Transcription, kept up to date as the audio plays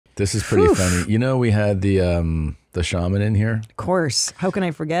This is pretty funny. You know, we had the shaman in here. Of course. How can I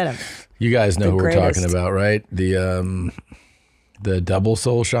forget him? You guys know who we're greatest. talking about, right? The Double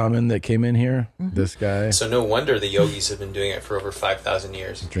Soul Shaman that came in here. This guy. So no wonder the yogis have been doing it for over 5,000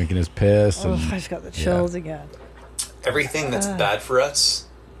 years. Drinking his piss. Oh, And, I just got the chills again. Everything that's bad for us,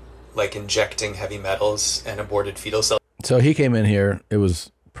 like injecting heavy metals and aborted fetal cells. So he came in here. It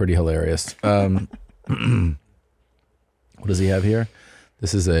was pretty hilarious. What does he have here?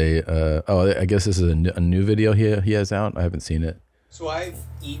 This is a, I guess this is a new video he has out. I haven't seen it. So I've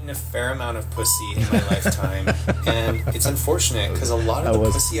eaten a fair amount of pussy in my lifetime, and it's unfortunate because a lot of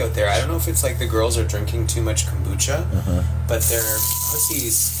the pussy out there, I don't know if it's like the girls are drinking too much kombucha, but their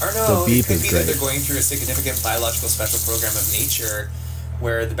pussies, or no, it could be that they're going through a significant biological special program of nature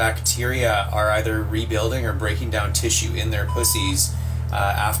where the bacteria are either rebuilding or breaking down tissue in their pussies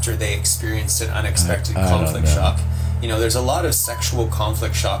after they experienced an unexpected conflict shock. You know, there's a lot of sexual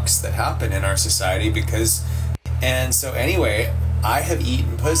conflict shocks that happen in our society because, and so anyway, I have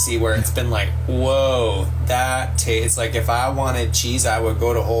eaten pussy where it's been like, whoa, that tastes like if I wanted cheese, I would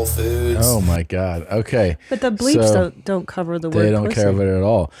go to Whole Foods. Oh my God. Okay. But the bleeps don't cover the word They don't pussy. cover it at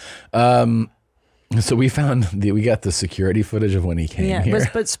all. So we got the security footage of when he came here.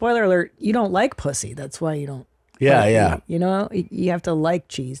 But spoiler alert, you don't like pussy. That's why you don't. Yeah. You know, you have to like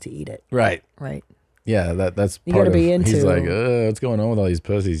cheese to eat it. Right. Right. Yeah, that's you part gotta of. be into. He's like, what's going on with all these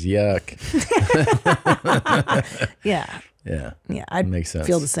pussies? Yuck. Yeah. Yeah. Yeah. I makes sense.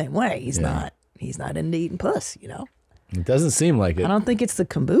 feel the same way. He's not into eating puss, you know? It doesn't seem like it. I don't think it's the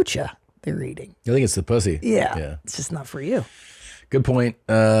kombucha they're eating. I think it's the pussy. Yeah. It's just not for you. Good point.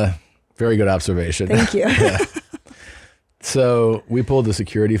 Very good observation. Thank you. So we pulled the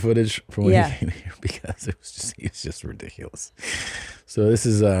security footage from when he came here because it's just ridiculous. So this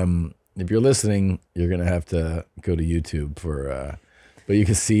is if you're listening, you're gonna have to go to YouTube for but you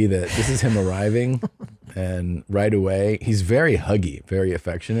can see that this is him arriving and right away he's very huggy, very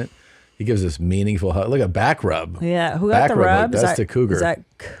affectionate. He gives this meaningful hug. Look at back rub. Yeah, who got back the rub, rub? That's the cougar. Is that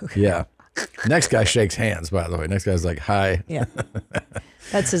cougar? Yeah. Next guy shakes hands, by the way. Next guy's like, hi. Yeah.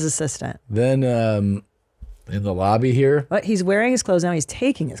 That's his assistant. Then in the lobby here. What? He's wearing his clothes now. He's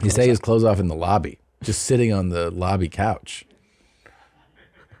taking his clothes He's taking his clothes off in the lobby, just sitting on the lobby couch.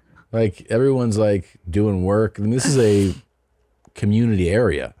 Like everyone's like doing work. I mean, this is a community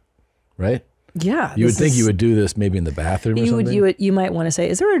area, right? Yeah. You would think you would do this maybe in the bathroom or something. You might want to say,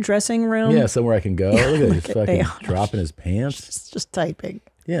 is there a dressing room? Yeah, somewhere I can go. Yeah, Look at look he's at fucking Bayona. dropping his pants. Just typing.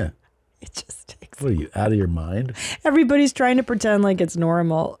 Yeah. It just takes. What are you, out of your mind? Everybody's trying to pretend like it's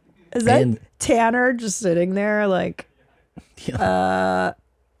normal. Is that Tanner just sitting there like,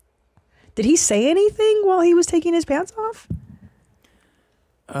 did he say anything while he was taking his pants off?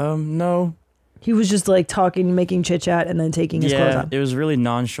 No. He was just like talking, making chit chat, and then taking his clothes off. It was really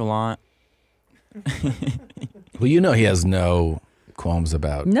nonchalant. Well, you know he has no qualms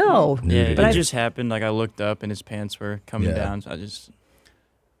about nudity. But it just happened. Like I looked up and his pants were coming down. So I just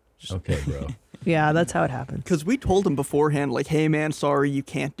okay, bro. Yeah, that's how it happened. Because we told him beforehand, like, hey man, sorry, you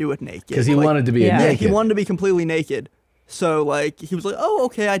can't do it naked. Because he wanted to be naked. naked. He wanted to be completely naked. So, like, he was like, oh,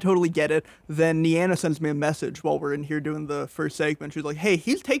 okay, I totally get it. Then Niana sends me a message while we're in here doing the first segment. She's like, hey,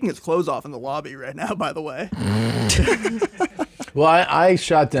 he's taking his clothes off in the lobby right now, by the way. Well, I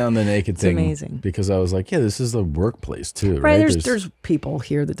shot down the naked thing amazing. because I was like, yeah, this is the workplace too, Right, right? there's people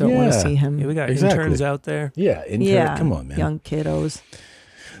here that don't want to see him. Yeah, we got interns out there. Yeah, Yeah, come on, man. young kiddos.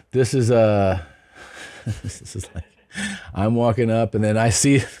 This is this is like I'm walking up and then I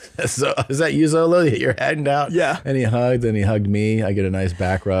see so is that you, Zolo? You're heading out? Yeah. And he hugged me. I get a nice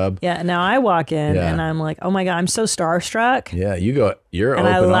back rub. Yeah, now I walk in and I'm like, oh my God, I'm so starstruck. Yeah, you're and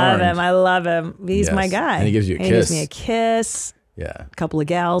open I love armed. him. I love him. He's Yes. my guy. And he gives you a He gives kiss. me a kiss. Yeah. A couple of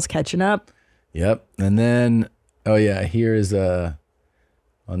gals catching up. Yep. And then here is on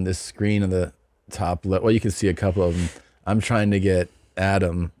this screen on the top left. Well, you can see a couple of them. I'm trying to get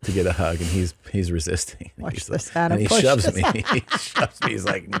Adam to get a hug, and he's resisting. Watch this, Adam. And he push shoves this me. out. He shoves me. He's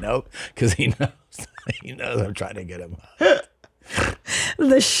like, nope, because he knows I'm trying to get him. Hug.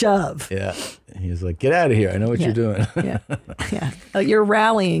 The shove. Yeah. He's like, get out of here. I know what you're doing. Yeah. You're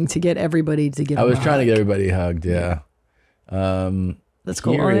rallying to get everybody to get. I was trying to get everybody hugged. Yeah. That's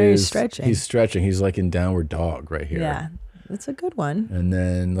cool. Here He's is- stretching. He's stretching. He's like in downward dog right here. Yeah, that's a good one. And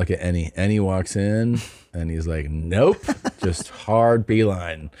then look at Ennie. Ennie walks in and he's like, nope, just hard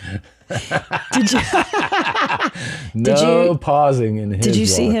beeline. Did you? No pausing in his Did you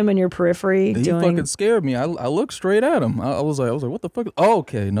see walk. him in your periphery He doing? fucking scared me. I looked straight at him. I was like, what the fuck? Oh,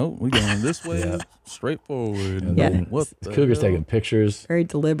 okay, no, we going this way, straight forward. And Yeah. then What the the cougar's hell? taking pictures. Very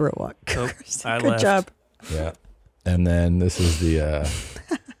deliberate walk. I Good left. job. Yeah. And then this is the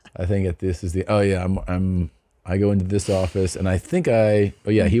I think this is the. Oh yeah, I go into this office and I think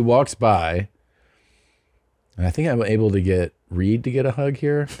he walks by. And I think I'm able to get Reed to get a hug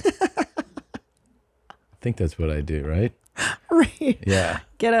here. I think that's what I do, right? Reed. Yeah.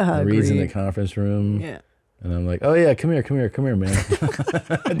 Get a hug. Reed's Reed. in the conference room. Yeah. And I'm like, oh yeah, come here, man.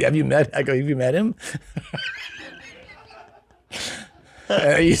 Have you met him?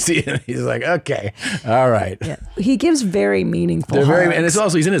 You see him, he's like, okay, all right. Yeah. He gives very meaningful hugs. And it's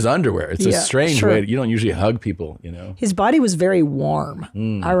also, he's in his underwear. It's a strange way. You don't usually hug people, you know? His body was very warm.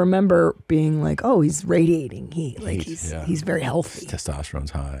 I remember being like, oh, he's radiating heat. Like he's very healthy. His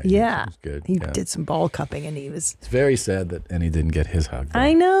testosterone's high. Yeah. He's good. He did some ball cupping and he was. It's very sad that Annie didn't get his hug. Though.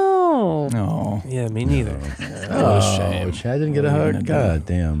 I know. No. Yeah, me neither. Oh, shame. Chad didn't get a hug? God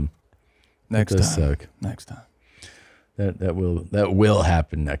damn. Next that time. Suck. Next time. That will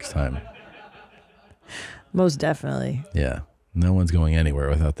happen next time. Most definitely. Yeah. No one's going anywhere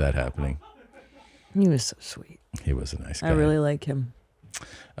without that happening. He was so sweet. He was a nice guy. I really like him.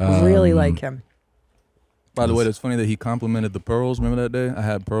 Really like him. By the way, it's funny that he complimented the pearls. Remember that day? I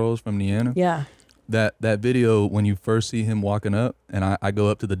had pearls from Niana. Yeah. That video, when you first see him walking up, and I go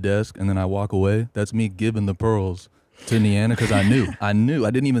up to the desk, and then I walk away, that's me giving the pearls to Niana, because I knew. I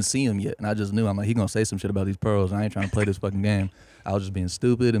didn't even see him yet, and I just knew. I'm like, he gonna say some shit about these pearls, and I ain't trying to play this fucking game. I was just being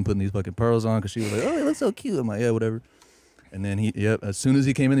stupid and putting these fucking pearls on, because she was like, oh, they look so cute. I'm like, yeah, whatever. And then as soon as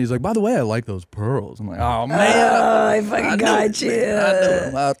he came in, he's like, by the way, I like those pearls. I'm like, oh, man. I fucking got you. Man. I know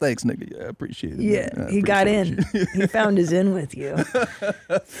him. Oh, thanks, nigga. Yeah, I appreciate it. Yeah, he got in. He found his in with you.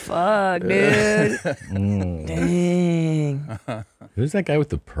 Fuck, dude. Dang. Who's that guy with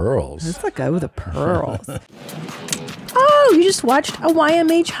the pearls? Who's that guy with the pearls? Oh, you just watched a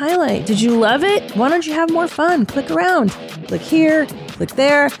YMH highlight. Did you love it? Why don't you have more fun? Click around. Click here, click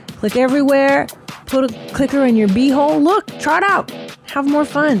there, click everywhere. Put a clicker in your beehole. Look, try it out. Have more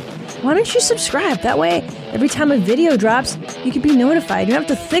fun. Why don't you subscribe? That way, every time a video drops, you can be notified. You don't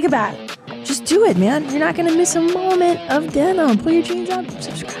have to think about it. Just do it, man. You're not going to miss a moment of denim. Pull your jeans up,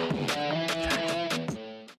 subscribe.